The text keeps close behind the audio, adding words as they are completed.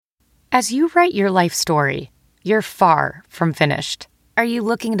As you write your life story, you're far from finished. Are you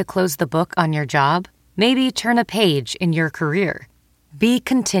looking to close the book on your job? Maybe turn a page in your career? Be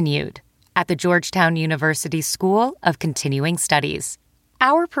continued at the Georgetown University School of Continuing Studies.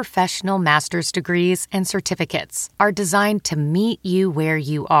 Our professional master's degrees and certificates are designed to meet you where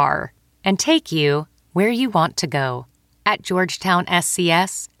you are and take you where you want to go. At Georgetown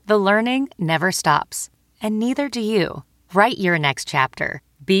SCS, the learning never stops, and neither do you. Write your next chapter.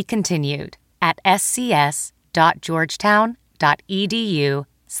 Be continued at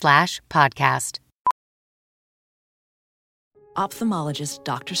scs.georgetown.edu/podcast. Ophthalmologist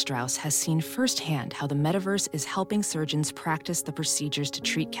Dr. Strauss has seen firsthand how the metaverse is helping surgeons practice the procedures to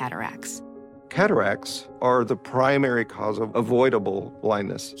treat cataracts. Cataracts are the primary cause of avoidable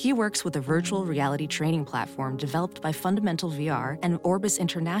blindness. He works with a virtual reality training platform developed by Fundamental VR and Orbis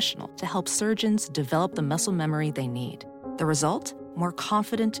International to help surgeons develop the muscle memory they need. The result? More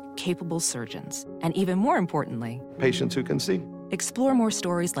confident, capable surgeons. And even more importantly, Patients who can see. explore more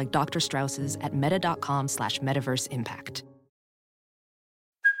stories like Dr. Strauss's at meta.com/metaverseimpact.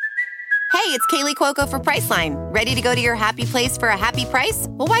 Hey, it's Kaylee Cuoco for Priceline. Ready to go to your happy place for a happy price?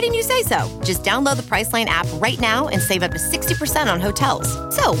 Well, why didn't you say so? Just download the Priceline app right now and save up to 60% on hotels.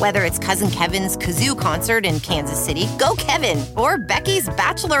 So whether it's Cousin Kevin's Kazoo Concert in Kansas City, go Kevin, or Becky's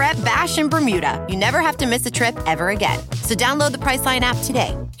Bachelorette Bash in Bermuda, you never have to miss a trip ever again. So download the Priceline app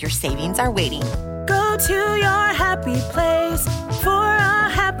today. Your savings are waiting. Go to your happy place for a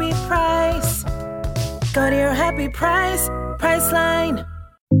happy price. Go to your happy price, Priceline.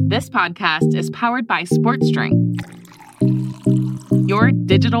 This podcast is powered by Sports Drink, your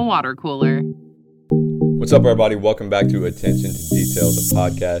digital water cooler. What's up, everybody? Welcome back to Attention to Detail, the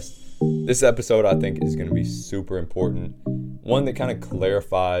podcast. This episode, I think, is going to be super important. One that kind of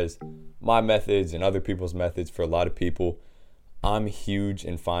clarifies my methods and other people's methods for a lot of people. I'm huge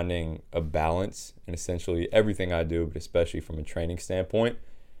in finding a balance in essentially everything I do, but especially from a training standpoint.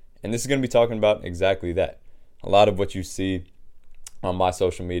 And this is going to be talking about exactly that. A lot of what you see on my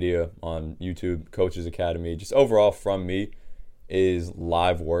social media, on YouTube, Coaches Academy, just overall from me is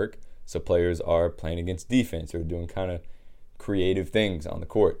live work. So players are playing against defense or doing kind of creative things on the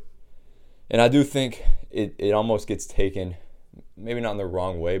court. And I do think it almost gets taken, maybe not in the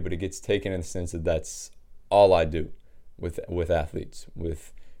wrong way, but it gets taken in the sense that that's all I do with athletes,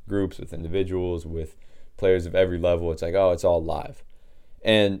 with groups, with individuals, with players of every level. It's like, oh, it's all live.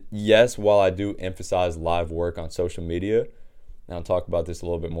 And yes, while I do emphasize live work on social media, and I'll talk about this a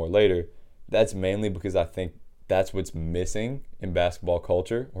little bit more later, that's mainly because I think that's what's missing in basketball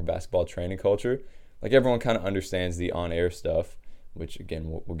culture or basketball training culture. Like, everyone kind of understands the on-air stuff, which again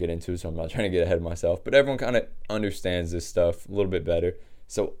we'll get into, so I'm not trying to get ahead of myself, but everyone kind of understands this stuff a little bit better.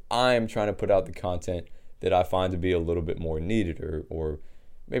 So I'm trying to put out the content that I find to be a little bit more needed or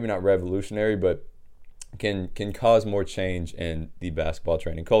maybe not revolutionary, but can cause more change in the basketball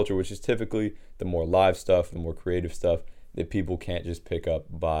training culture, which is typically the more live stuff, the more creative stuff that people can't just pick up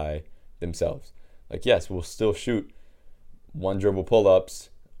by themselves. Like, yes, we'll still shoot one dribble pull-ups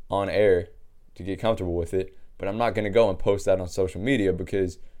on air to get comfortable with it, but I'm not going to go and post that on social media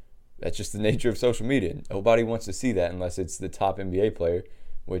because that's just the nature of social media. Nobody wants to see that unless it's the top NBA player,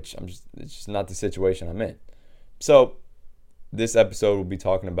 which it's just not the situation I'm in. So this episode will be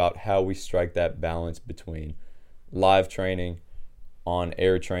talking about how we strike that balance between live training,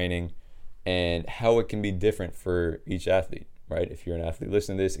 on-air training, and how it can be different for each athlete, right? If you're an athlete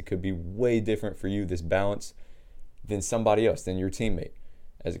listening to this, it could be way different for you, this balance, than somebody else, than your teammate.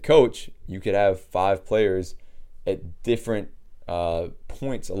 As a coach, you could have 5 players at different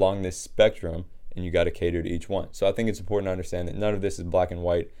points along this spectrum, and you got to cater to each one. So I think it's important to understand that none of this is black and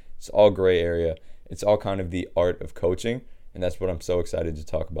white. It's all gray area. It's all kind of the art of coaching, and that's what I'm so excited to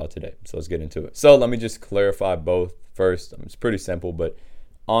talk about today. So let's get into it. So let me just clarify both first. It's pretty simple, but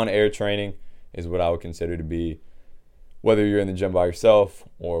on-air training is what I would consider to be, whether you're in the gym by yourself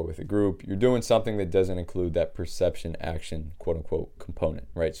or with a group, you're doing something that doesn't include that perception action, quote-unquote, component,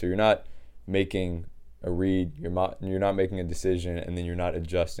 right? So you're not making a read, you're not making a decision, and then you're not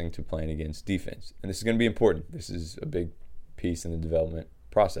adjusting to playing against defense. And this is going to be important. This is a big piece in the development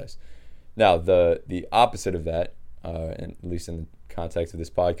process. Now, the opposite of that, and at least in the context of this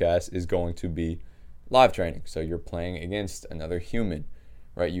podcast, is going to be live training. So you're playing against another human,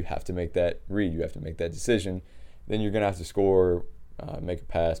 right? You have to make that read. You have to make that decision. Then you're going to have to score, make a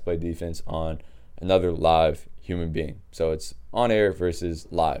pass, play defense on another live human being. So it's on air versus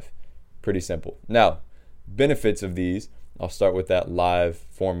live. Pretty simple. Now, benefits of these, I'll start with that live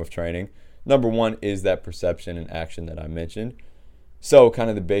form of training. Number one is that perception and action that I mentioned. So kind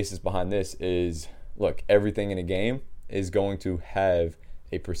of the basis behind this is, look, everything in a game is going to have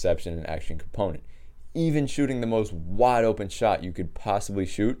a perception and action component. Even shooting the most wide open shot you could possibly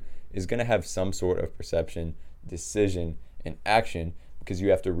shoot is going to have some sort of perception, decision, and action, because you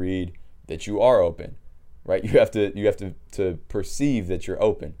have to read that you are open, right? You have to perceive that you're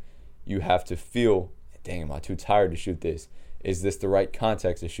open. You have to feel, dang, am I too tired to shoot this? Is this the right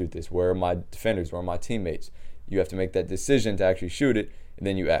context to shoot this? Where are my defenders? Where are my teammates? You have to make that decision to actually shoot it, and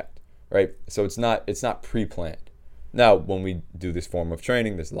then you act, right? So it's not pre-planned. Now, when we do this form of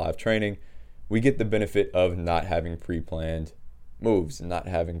training, this live training, we get the benefit of not having pre-planned moves and not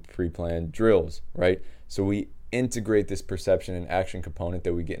having pre-planned drills, right? So we integrate this perception and action component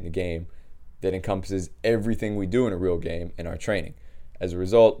that we get in the game that encompasses everything we do in a real game in our training. As a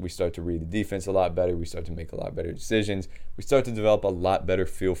result, we start to read the defense a lot better. We start to make a lot better decisions. We start to develop a lot better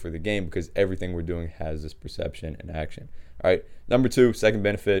feel for the game because everything we're doing has this perception and action. All right, number 2, second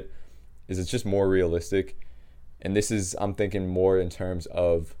benefit, is it's just more realistic. And this is, I'm thinking more in terms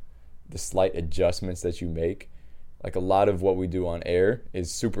of the slight adjustments that you make. Like a lot of what we do on air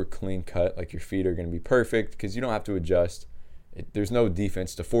is super clean cut. Like your feet are going to be perfect because you don't have to adjust. There's no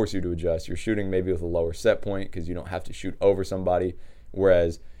defense to force you to adjust. You're shooting maybe with a lower set point because you don't have to shoot over somebody.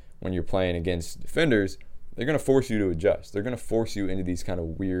 Whereas when you're playing against defenders, they're going to force you to adjust. They're going to force you into these kind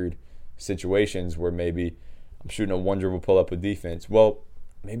of weird situations where maybe I'm shooting a one dribble pull up with defense. Well,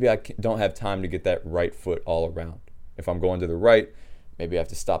 maybe I don't have time to get that right foot all around. If I'm going to the right, maybe I have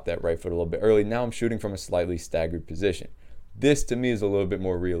to stop that right foot a little bit early. Now I'm shooting from a slightly staggered position. This, to me, is a little bit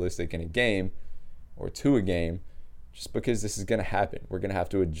more realistic in a game or to a game just because this is going to happen. We're going to have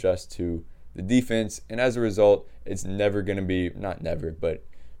to adjust to the defense, and as a result, it's never going to be, not never, but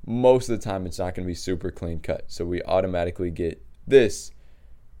most of the time it's not going to be super clean cut. So we automatically get this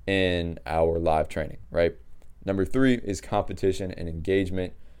in our live training, right? Number 3 is competition and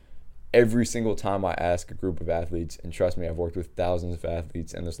engagement. Every single time I ask a group of athletes, and trust me, I've worked with thousands of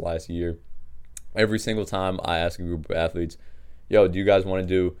athletes in this last year. Every single time I ask a group of athletes, yo, do you guys want to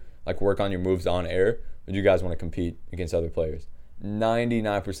do like work on your moves on air, or do you guys want to compete against other players?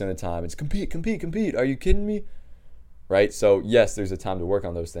 99% of the time, it's compete. Are you kidding me? Right? So yes, there's a time to work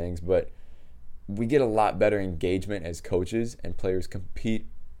on those things, but we get a lot better engagement as coaches, and players compete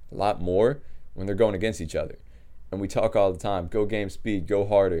a lot more when they're going against each other. And we talk all the time, go game speed, go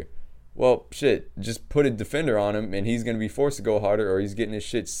harder. Well, shit, just put a defender on him and he's going to be forced to go harder, or he's getting his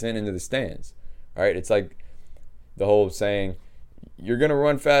shit sent into the stands. All right? It's like the whole saying, you're going to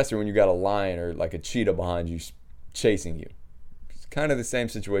run faster when you got a lion or like a cheetah behind you chasing you. It's kind of the same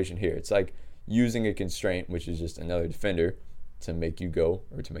situation here. It's like using a constraint, which is just another defender, to make you go,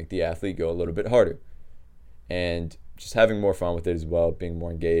 or to make the athlete go a little bit harder. And just having more fun with it as well, being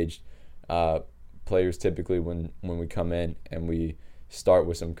more engaged. Players typically, when we come in and we start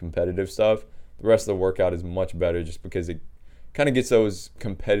with some competitive stuff, the rest of the workout is much better just because it kind of gets those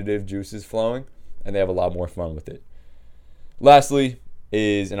competitive juices flowing and they have a lot more fun with it. Lastly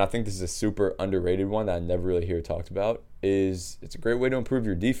is, and I think this is a super underrated one that I never really hear talked about, is it's a great way to improve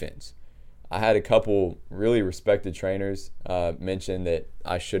your defense. I had a couple really respected trainers mention that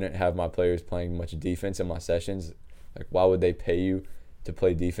I shouldn't have my players playing much defense in my sessions. Like, why would they pay you to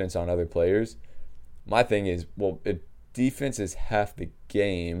play defense on other players? My thing is, well, if defense is half the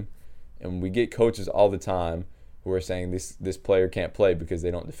game, and we get coaches all the time who are saying this player can't play because they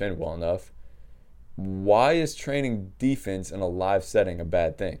don't defend well enough, why is training defense in a live setting a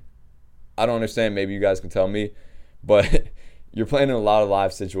bad thing? I don't understand. Maybe you guys can tell me, but you're playing in a lot of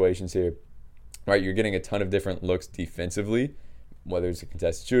live situations here, right? You're getting a ton of different looks defensively, whether it's a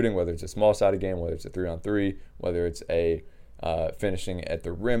contested shooting, whether it's a small-sided game, whether it's a 3-on-3, whether it's a finishing at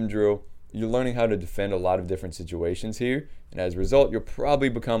the rim drill. You're learning how to defend a lot of different situations here, and as a result, you'll probably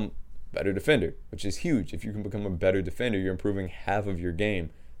become a better defender, which is huge. If you can become a better defender, you're improving half of your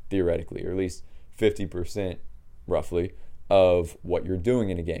game, theoretically, or at least 50% roughly of what you're doing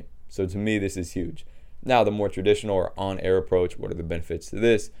in a game. So to me, this is huge. Now, the more traditional or on-air approach, what are the benefits to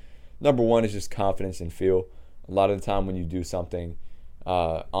this? Number 1 is just confidence and feel. A lot of the time when you do something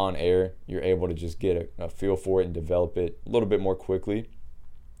on air, you're able to just get a feel for it and develop it a little bit more quickly,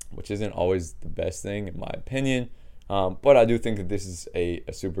 which isn't always the best thing in my opinion. But I do think that this is a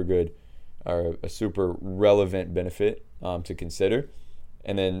super good or a super relevant benefit to consider.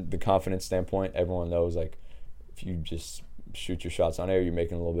 And then the confidence standpoint, everyone knows, like, if you just shoot your shots on air, you're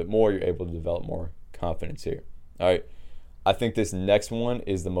making a little bit more, you're able to develop more confidence here. All right. I think this next one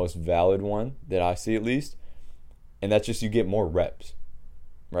is the most valid one that I see, at least. And that's just you get more reps,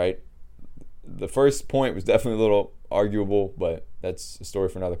 right? The first point was definitely a little arguable, but that's a story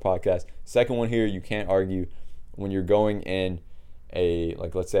for another podcast. Second one here, you can't argue when you're going in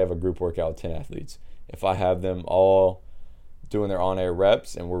like let's say I have a group workout with 10 athletes. If I have them all doing their on-air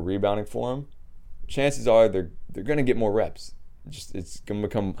reps and we're rebounding for them, chances are they're going to get more reps. It's going to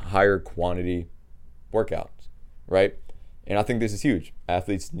become higher quantity workouts, right? And I think this is huge.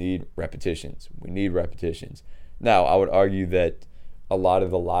 Athletes need repetitions. We need repetitions. Now, I would argue that a lot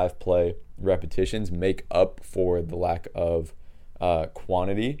of the live play repetitions make up for the lack of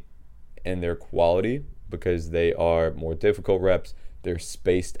quantity and their quality because they are more difficult reps. They're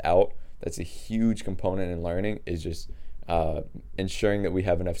spaced out. That's a huge component in learning, is just ensuring that we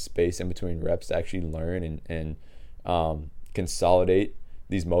have enough space in between reps to actually learn and consolidate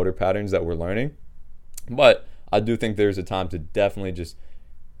these motor patterns that we're learning. But I do think there's a time to definitely just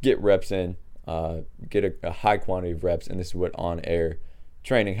get reps in, get a high quantity of reps, and this is what on-air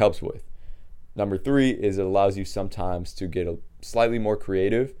training helps with. Number 3 is it allows you sometimes to get a slightly more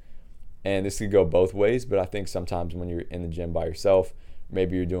creative, and this could go both ways, but I think sometimes when you're in the gym by yourself,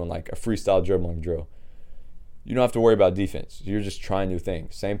 maybe you're doing like a freestyle dribbling drill, you don't have to worry about defense. You're just trying new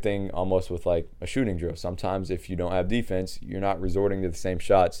things. Same thing almost with like a shooting drill. Sometimes if you don't have defense, you're not resorting to the same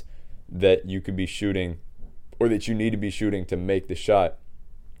shots that you could be shooting or that you need to be shooting to make the shot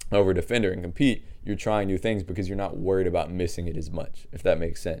over a defender and compete. You're trying new things because you're not worried about missing it as much, if that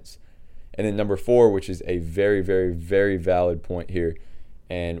makes sense. And then number 4, which is a very, very, very valid point here,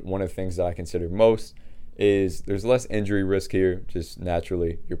 and one of the things that I consider most, is there's less injury risk here. Just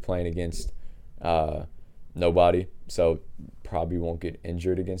naturally, you're playing against nobody, so probably won't get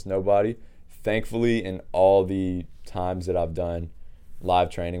injured against nobody. Thankfully, in all the times that I've done live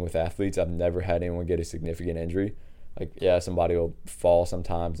training with athletes, I've never had anyone get a significant injury. Like, yeah, somebody will fall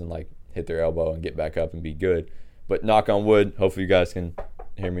sometimes and like hit their elbow and get back up and be good. But knock on wood, hopefully you guys can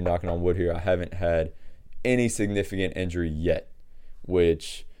hear me knocking on wood here. I haven't had any significant injury yet,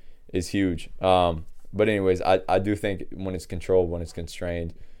 which is huge. But anyways, I do think when it's controlled, when it's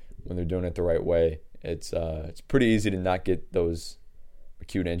constrained, when they're doing it the right way, it's pretty easy to not get those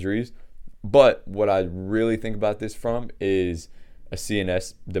acute injuries. But what I really think about this from is a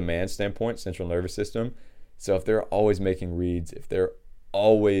CNS demand standpoint, central nervous system. So if they're always making reads, if they're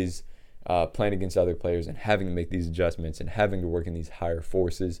always playing against other players and having to make these adjustments and having to work in these higher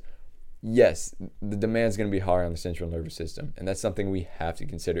forces, yes, the demand's going to be higher on the central nervous system. And that's something we have to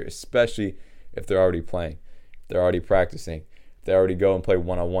consider, especially if they're already playing, if they're already practicing, if they already go and play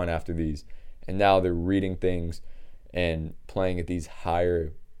one-on-one after these, and now they're reading things and playing at these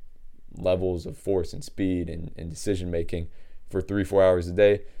higher levels of force and speed and decision-making for 3-4 hours a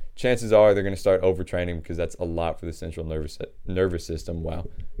day. Chances are they're going to start overtraining because that's a lot for the central nervous system,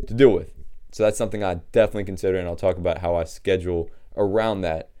 to deal with. So that's something I definitely consider, and I'll talk about how I schedule around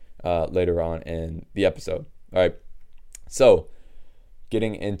that later on in the episode. All right, so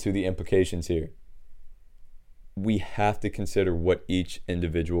getting into the implications here, we have to consider what each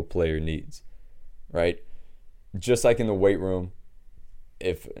individual player needs, right? Just like in the weight room,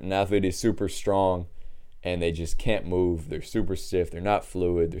 if an athlete is super strong and they just can't move, they're super stiff, they're not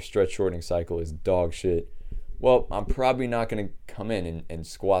fluid, their stretch shortening cycle is dog shit, well, I'm probably not going to come in and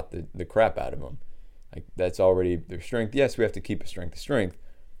squat the crap out of them. Like, that's already their strength. Yes, we have to keep a strength,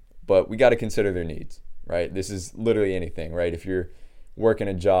 but we got to consider their needs, right? This is literally anything, right? If you're working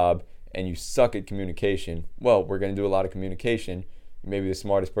a job and you suck at communication, well, we're going to do a lot of communication. You may be the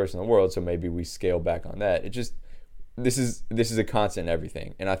smartest person in the world, so maybe we scale back on that. This is a constant in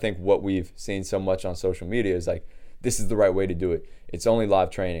everything. And I think what we've seen so much on social media is like, this is the right way to do it. It's only live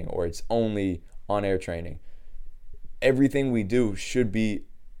training, or it's only on-air training. Everything we do should be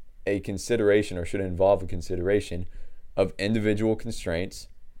a consideration, or should involve a consideration of individual constraints,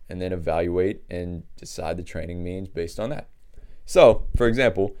 and then evaluate and decide the training means based on that. So, for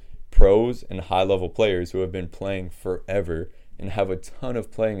example, pros and high-level players who have been playing forever and have a ton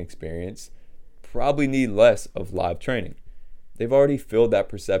of playing experience probably need less of live training. They've already filled that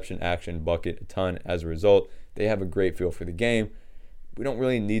perception action bucket a ton as a result. They have a great feel for the game. We don't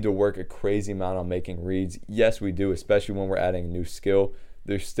really need to work a crazy amount on making reads. Yes, we do, especially when we're adding a new skill.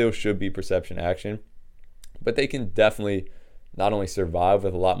 There still should be perception action, but they can definitely not only survive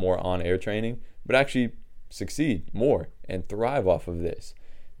with a lot more on-air training, but actually succeed more and thrive off of this.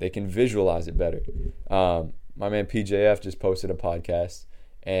 They can visualize it better. My man PJF just posted a podcast,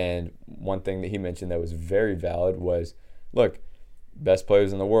 and one thing that he mentioned that was very valid was, look, best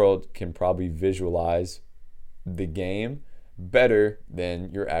players in the world can probably visualize the game better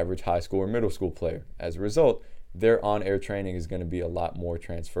than your average high school or middle school player. As a result, their on-air training is going to be a lot more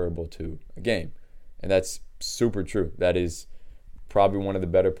transferable to a game. And that's super true. That is probably one of the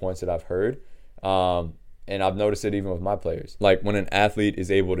better points that I've heard. And I've noticed it even with my players. Like, when an athlete is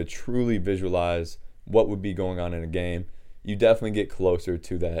able to truly visualize what would be going on in a game, you definitely get closer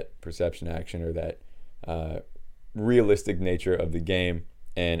to that perception action, or that realistic nature of the game.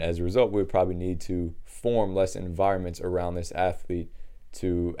 And as a result, we would probably need to form less environments around this athlete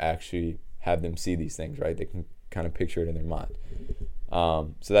to actually have them see these things, right? They can kind of picture it in their mind.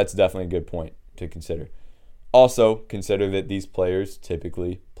 So that's definitely a good point to consider. Also, consider that these players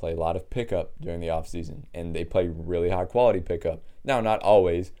typically play a lot of pickup during the offseason, and they play really high-quality pickup. Now, not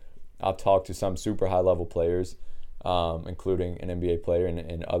always. I've talked to some super high-level players, including an NBA player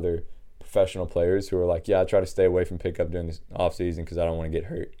and other professional players who are like, yeah, I try to stay away from pickup during this offseason because I don't want to get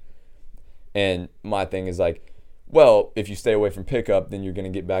hurt. And my thing is like, well, if you stay away from pickup, then you're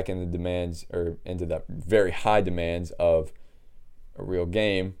going to get back into the demands or into the very high demands of a real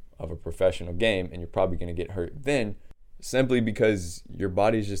game, of a professional game, and you're probably going to get hurt then simply because your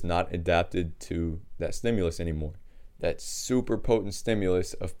body's just not adapted to that stimulus anymore, that super potent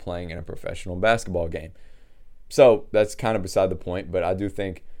stimulus of playing in a professional basketball game. So that's kind of beside the point, but I do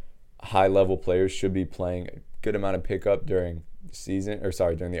think high-level players should be playing a good amount of pickup during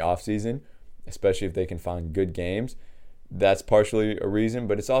the off season, especially if they can find good games. That's partially a reason,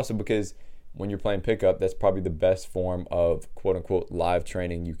 but it's also because when you're playing pickup, that's probably the best form of quote-unquote live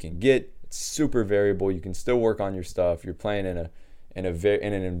training you can get. It's super variable. You can still work on your stuff. You're playing in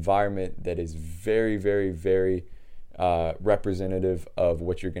an environment that is very, very, very representative of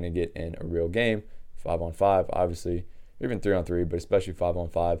what you're going to get in a real game, 5-on-5, obviously, or even 3-on-3, but especially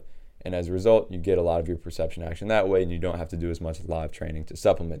 5-on-5. And as a result, you get a lot of your perception action that way, and you don't have to do as much live training to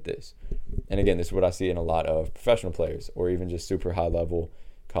supplement this. And again, this is what I see in a lot of professional players or even just super high-level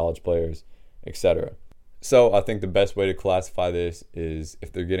college players, etc. So I think the best way to classify this is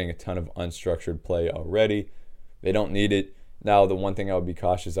if they're getting a ton of unstructured play already, they don't need it. Now, the one thing I would be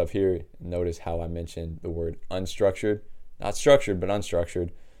cautious of here, notice how I mentioned the word unstructured, not structured, but unstructured,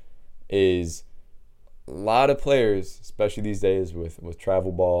 is a lot of players, especially these days with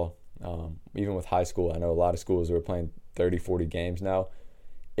travel ball, even with high school. I know a lot of schools are playing 30, 40 games now.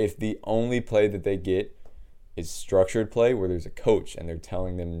 If the only play that they get is structured play where there's a coach and they're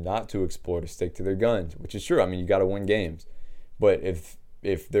telling them not to explore, to stick to their guns, which is true. I mean, you got to win games. But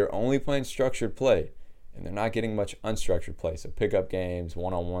if they're only playing structured play and they're not getting much unstructured play, so pickup games,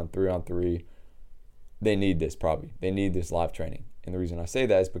 1-on-1, 3-on-3, they need this probably. They need this live training. And the reason I say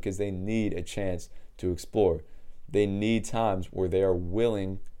that is because they need a chance to explore. They need times where they are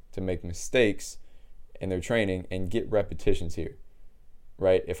willing to make mistakes in their training and get repetitions here.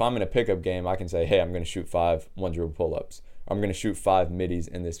 Right? If I'm in a pickup game, I can say, hey, I'm going to shoot 5 one-dribble pull-ups. I'm going to shoot 5 middies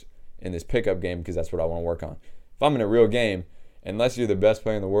in this pickup game because that's what I want to work on. If I'm in a real game, unless you're the best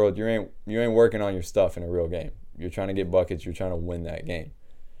player in the world, you ain't working on your stuff in a real game. You're trying to get buckets. You're trying to win that game.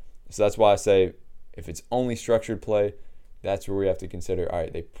 So that's why I say if it's only structured play, that's where we have to consider, all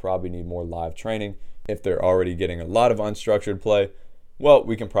right, they probably need more live training. If they're already getting a lot of unstructured play, well,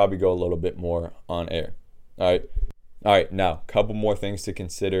 we can probably go a little bit more on air. All right, now, a couple more things to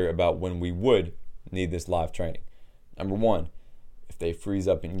consider about when we would need this live training. Number one, if they freeze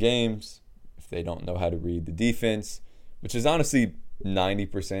up in games, if they don't know how to read the defense, which is honestly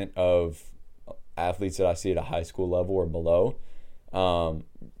 90% of athletes that I see at a high school level or below.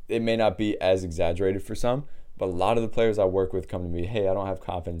 It may not be as exaggerated for some, but a lot of the players I work with come to me, hey, I don't have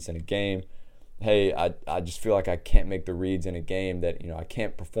confidence in a game. Hey, I just feel like I can't make the reads in a game, that I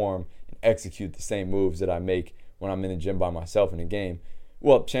can't perform and execute the same moves that I make when I'm in the gym by myself in a game.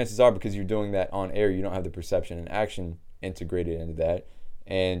 Well, chances are because you're doing that on air, you don't have the perception and action integrated into that,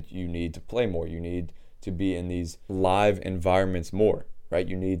 and you need to play more. You need to be in these live environments more, right?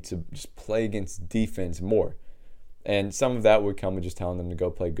 You need to just play against defense more. And some of that would come with just telling them to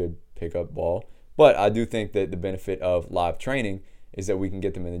go play good pickup ball. But I do think that the benefit of live training is that we can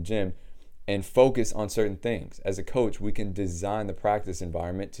get them in the gym and focus on certain things. As a coach, we can design the practice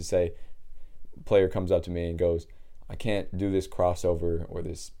environment to say, player comes up to me and goes, I can't do this crossover or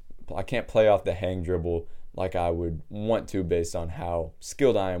this, I can't play off the hang dribble like I would want to based on how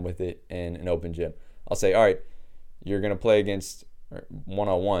skilled I am with it in an open gym. I'll say, all right, you're going to play against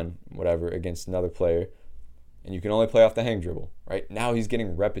one-on-one, whatever, against another player, and you can only play off the hang dribble, right? Now he's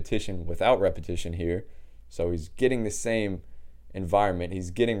getting repetition without repetition here. So he's getting the same environment.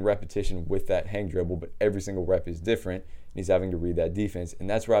 He's getting repetition with that hang dribble, but every single rep is different, and he's having to read that defense. And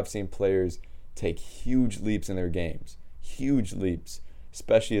that's where I've seen players take huge leaps in their games, huge leaps,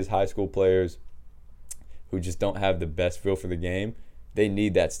 especially as high school players who just don't have the best feel for the game. They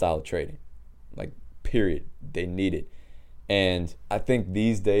need that style of training, like, period. They need it. And I think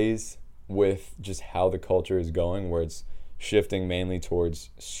these days, with just how the culture is going, where it's shifting mainly towards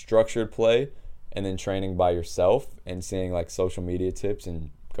structured play and then training by yourself and seeing like social media tips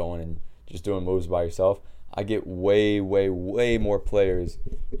and going and just doing moves by yourself, I get way, way, way more players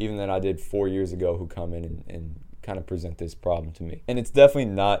even than I did 4 years ago who come in and kind of present this problem to me. And it's definitely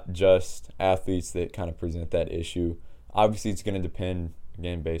not just athletes that kind of present that issue. Obviously, it's going to depend,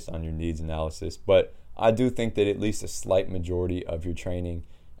 again, based on your needs analysis. But I do think that at least a slight majority of your training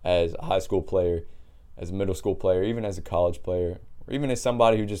as a high school player, as a middle school player, even as a college player, or even as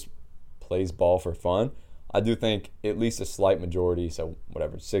somebody who just plays ball for fun, I do think at least a slight majority, so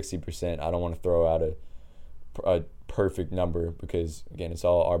whatever, 60%, I don't want to throw out a perfect number because, again, it's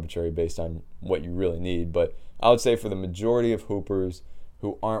all arbitrary based on what you really need. But I would say for the majority of hoopers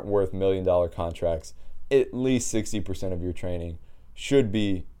who aren't worth $1 million contracts, at least 60% of your training should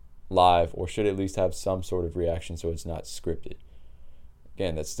be live or should at least have some sort of reaction so it's not scripted.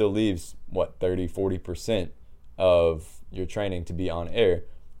 Again, that still leaves, 30-40% of your training to be on air.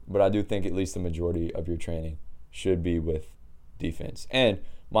 But I do think at least the majority of your training should be with defense. And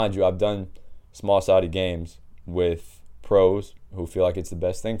mind you, I've done small-sided games with pros who feel like it's the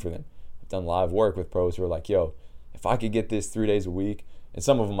best thing for them. I've done live work with pros who are like, yo, if I could get this 3 days a week, and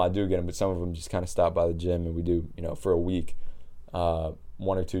some of them I do get them, but some of them just kind of stop by the gym and we do, for a week, 1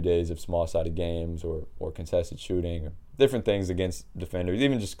 or 2 days of small-sided games or contested shooting or different things against defenders,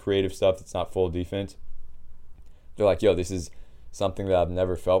 even just creative stuff that's not full defense. They're like, yo, this is something that I've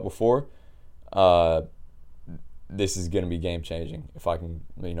never felt before. This is going to be game-changing if I can,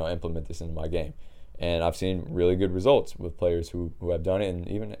 implement this into my game. And I've seen really good results with players who have done it, and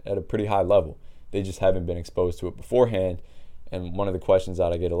even at a pretty high level. They just haven't been exposed to it beforehand. And one of the questions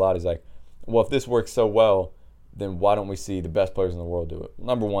that I get a lot is like, well, if this works so well, then why don't we see the best players in the world do it?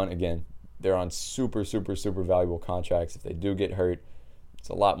 Number one, again, they're on super, super, super valuable contracts. If they do get hurt, it's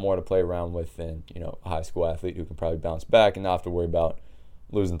a lot more to play around with than, a high school athlete who can probably bounce back and not have to worry about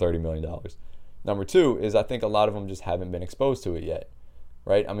losing $30 million. Number two is I think a lot of them just haven't been exposed to it yet,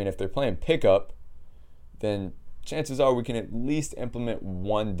 right? I mean, if they're playing pickup, then chances are we can at least implement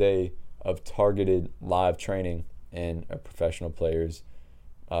 1 day of targeted live training in a professional player's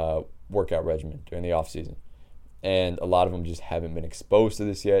workout regimen during the offseason. And a lot of them just haven't been exposed to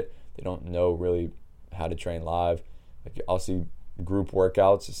this yet. They don't know really how to train live. Like, I'll see group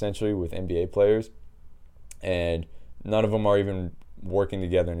workouts essentially with NBA players, and none of them are even working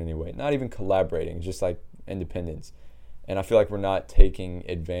together in any way, not even collaborating, just like independence. And I feel like we're not taking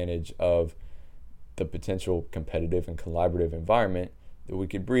advantage of the potential competitive and collaborative environment that we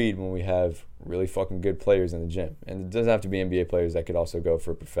could breed when we have really fucking good players in the gym. And it doesn't have to be NBA players. That could also go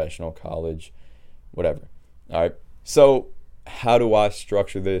for professional, college, whatever. All right, so how do I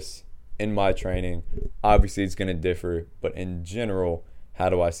structure this in my training? Obviously, it's going to differ, but in general, how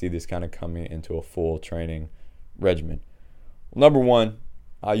do I see this kind of coming into a full training regimen? Well, number one,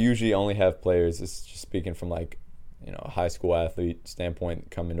 I usually only have players, this is just speaking from a high school athlete standpoint,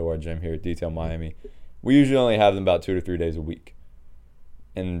 come into our gym here at Detail Miami. We usually only have them about 2 to 3 days a week,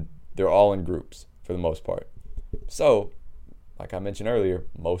 and they're all in groups for the most part. So, like I mentioned earlier,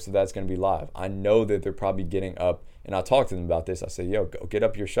 most of that's going to be live. I know that they're probably getting up, and I talk to them about this. I say, yo, go get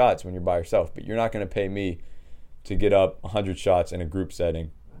up your shots when you're by yourself, but you're not going to pay me to get up 100 shots in a group setting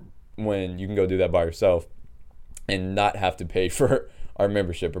when you can go do that by yourself and not have to pay for our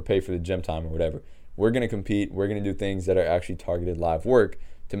membership or pay for the gym time or whatever. We're going to compete. We're going to do things that are actually targeted live work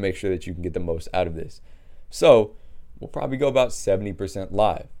to make sure that you can get the most out of this. So we'll probably go about 70%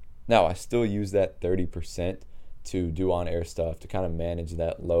 live. Now, I still use that 30% to do on-air stuff, to kind of manage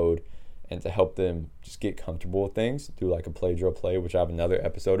that load and to help them just get comfortable with things, do like a play drill play, which I have another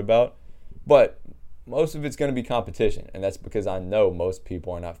episode about. But most of it's going to be competition, and that's because I know most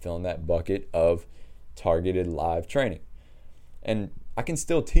people are not filling that bucket of targeted live training. And I can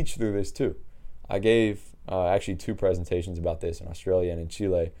still teach through this too. I gave actually 2 presentations about this in Australia and in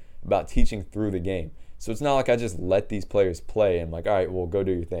Chile about teaching through the game. So it's not like I just let these players play and I'm like, all right, well, go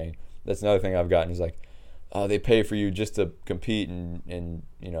do your thing. That's another thing I've gotten is like, they pay for you just to compete and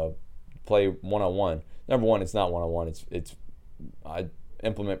play one-on-one. Number one, it's not one-on-one. It's I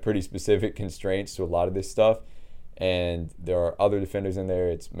implement pretty specific constraints to a lot of this stuff, and there are other defenders in there.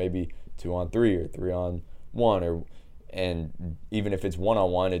 It's maybe 2-on-3 or 3-on-1, and even if it's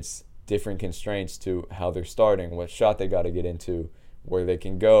one-on-one, it's different constraints to how they're starting, what shot they got to get into, where they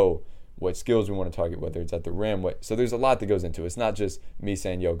can go, what skills we want to target, whether it's at the rim. So there's a lot that goes into it. It's not just me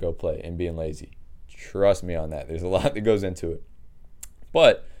saying, yo, go play and being lazy. Trust me on that. There's a lot that goes into it.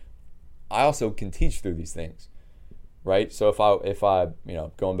 But I also can teach through these things, right? So if I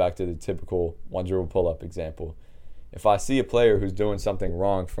going back to the typical one dribble pull-up example, if I see a player who's doing something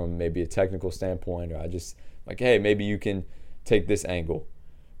wrong from maybe a technical standpoint, or I just like, hey, maybe you can take this angle,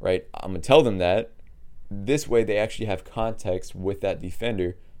 right? I'm going to tell them that. This way they actually have context with that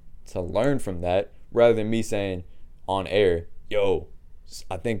defender to learn from that, rather than me saying on air, yo,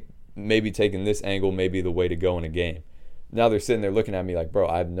 I think maybe taking this angle may be the way to go in a game. Now they're sitting there looking at me like, bro,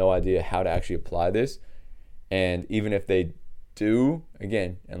 I have no idea how to actually apply this. And even if they do,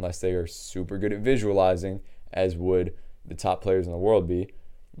 again, unless they are super good at visualizing, as would the top players in the world be,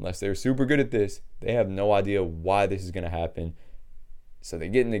 unless they're super good at this, they have no idea why this is going to happen. So they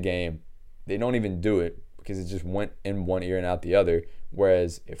get in the game. They don't even do it because it just went in one ear and out the other.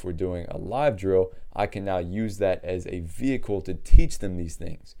 Whereas if we're doing a live drill, I can now use that as a vehicle to teach them these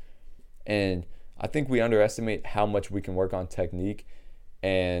things. And I think we underestimate how much we can work on technique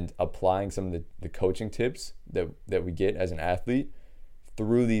and applying some of the coaching tips that we get as an athlete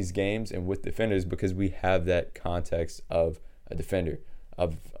through these games and with defenders, because we have that context of a defender,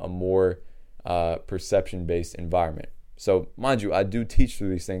 of a more perception-based environment. So mind you, I do teach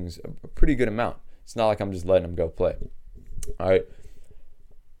through these things a pretty good amount. It's not like I'm just letting them go play. All right.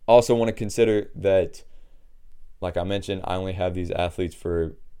 Also want to consider that, like I mentioned, I only have these athletes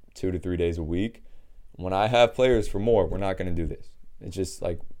for 2 to 3 days a week. When I have players for more, we're not going to do this. It's just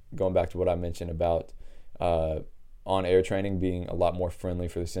like going back to what I mentioned about on-air training being a lot more friendly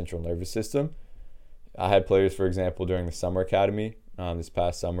for the central nervous system. I had players, for example, during the summer academy this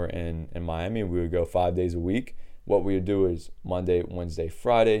past summer in Miami. We would go 5 days a week. What we would do is Monday, Wednesday,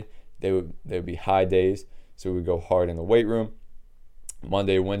 Friday, they would be high days. So we would go hard in the weight room.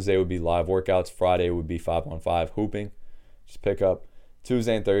 Monday, Wednesday would be live workouts. Friday would be 5-on-5 hooping, just pick up.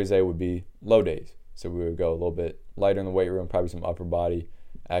 Tuesday and Thursday would be low days. So we would go a little bit lighter in the weight room, probably some upper body,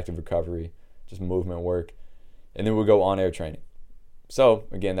 active recovery, just movement work. And then we'll go on-air training. So,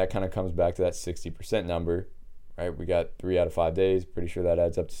 again, that kind of comes back to that 60% number, right? We got 3 out of 5 days. Pretty sure that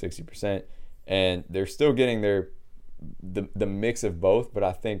adds up to 60%. And they're still getting the mix of both, but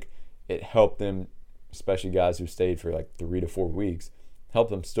I think it helped them, especially guys who stayed for like 3 to 4 weeks,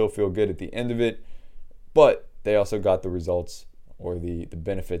 helped them still feel good at the end of it. But they also got the results or the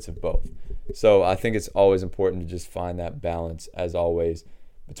benefits of both. So I think it's always important to just find that balance, as always,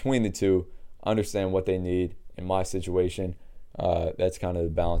 between the two, understand what they need. In my situation, that's kind of the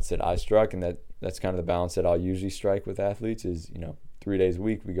balance that I struck, and that's kind of the balance that I'll usually strike with athletes is, 3 days a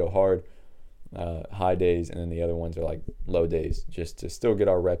week we go hard, high days, and then the other ones are like low days, just to still get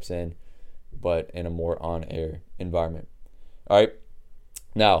our reps in, but in a more on-air environment. All right.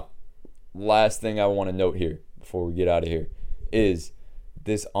 Now, last thing I want to note here before we get out of here is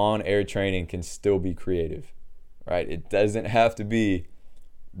this on-air training can still be creative, right? It doesn't have to be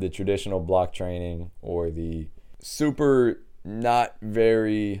the traditional block training or the super not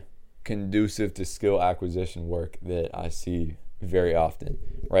very conducive to skill acquisition work that I see very often,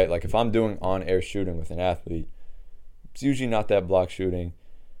 right? Like if I'm doing on-air shooting with an athlete, it's usually not that block shooting.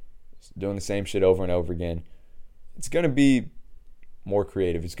 It's doing the same shit over and over again. It's going to be more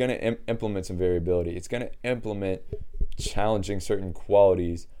creative. It's going to implement some variability. It's going to implement challenging certain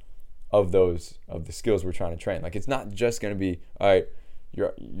qualities of the skills we're trying to train. Like it's not just going to be, all right,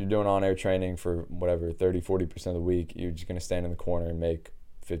 you're doing on-air training for whatever, 30-40% of the week. You're just going to stand in the corner and make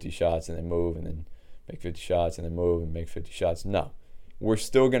 50 shots and then move and then make 50 shots and then move and make 50 shots. No. We're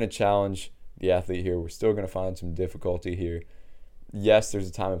still going to challenge the athlete here. We're still going to find some difficulty here. Yes, there's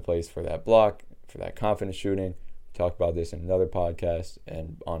a time and place for that block, for that confidence shooting. We talked about this in another podcast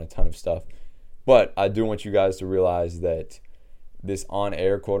and on a ton of stuff. But I do want you guys to realize that this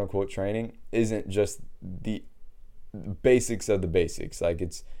on-air quote-unquote training isn't just the basics of the basics. Like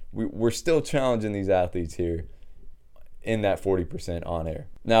we're still challenging these athletes here in that 40% on air.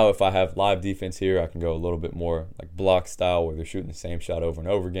 Now, if I have live defense here, I can go a little bit more like block style where they're shooting the same shot over and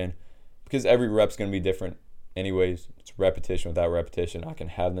over again, because every rep's going to be different anyways. It's repetition without repetition. I can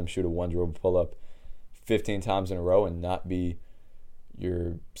have them shoot a one dribble pull up 15 times in a row and not be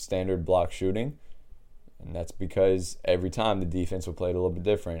your standard block shooting. And that's because every time the defense will play it a little bit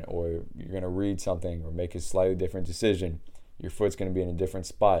different, or you're going to read something or make a slightly different decision. Your foot's going to be in a different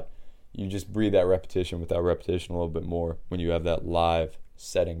spot. You just breathe that repetition without repetition a little bit more when you have that live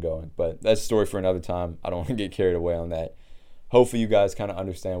setting going. But that's a story for another time. I don't want to get carried away on that. Hopefully you guys kind of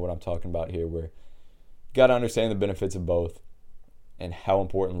understand what I'm talking about here, where you got to understand the benefits of both and how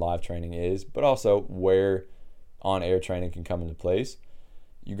important live training is, but also where on-air training can come into place.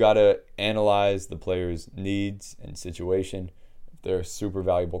 You got to analyze the player's needs and situation. If they're a super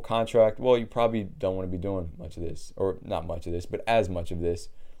valuable contract, well, you probably don't want to be doing much of this, or not much of this, but as much of this,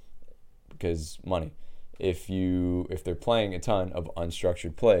 because money. If they're playing a ton of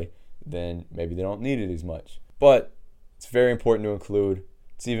unstructured play, then maybe they don't need it as much. But it's very important to include.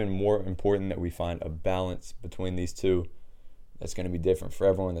 It's even more important that we find a balance between these two. That's going to be different for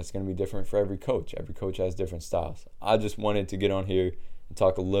everyone. That's going to be different for every coach. Every coach has different styles. I just wanted to get on here and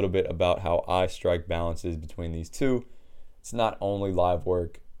talk a little bit about how I strike balances between these two. It's not only live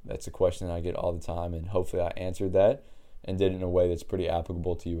work. That's a question that I get all the time, and hopefully I answered that and did it in a way that's pretty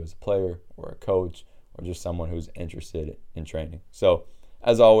applicable to you as a player or a coach or just someone who's interested in training. So,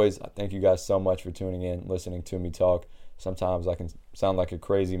 as always, I thank you guys so much for tuning in, listening to me talk. Sometimes I can sound like a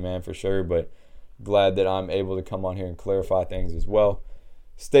crazy man for sure, but glad that I'm able to come on here and clarify things as well.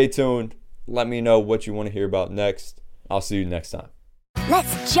 Stay tuned. Let me know what you want to hear about next. I'll see you next time.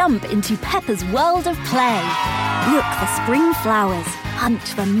 Let's jump into Peppa's world of play. Look for spring flowers, hunt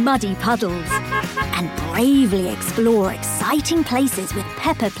for muddy puddles, and bravely explore exciting places with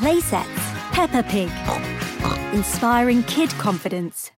Peppa playsets. Peppa Pig, inspiring kid confidence.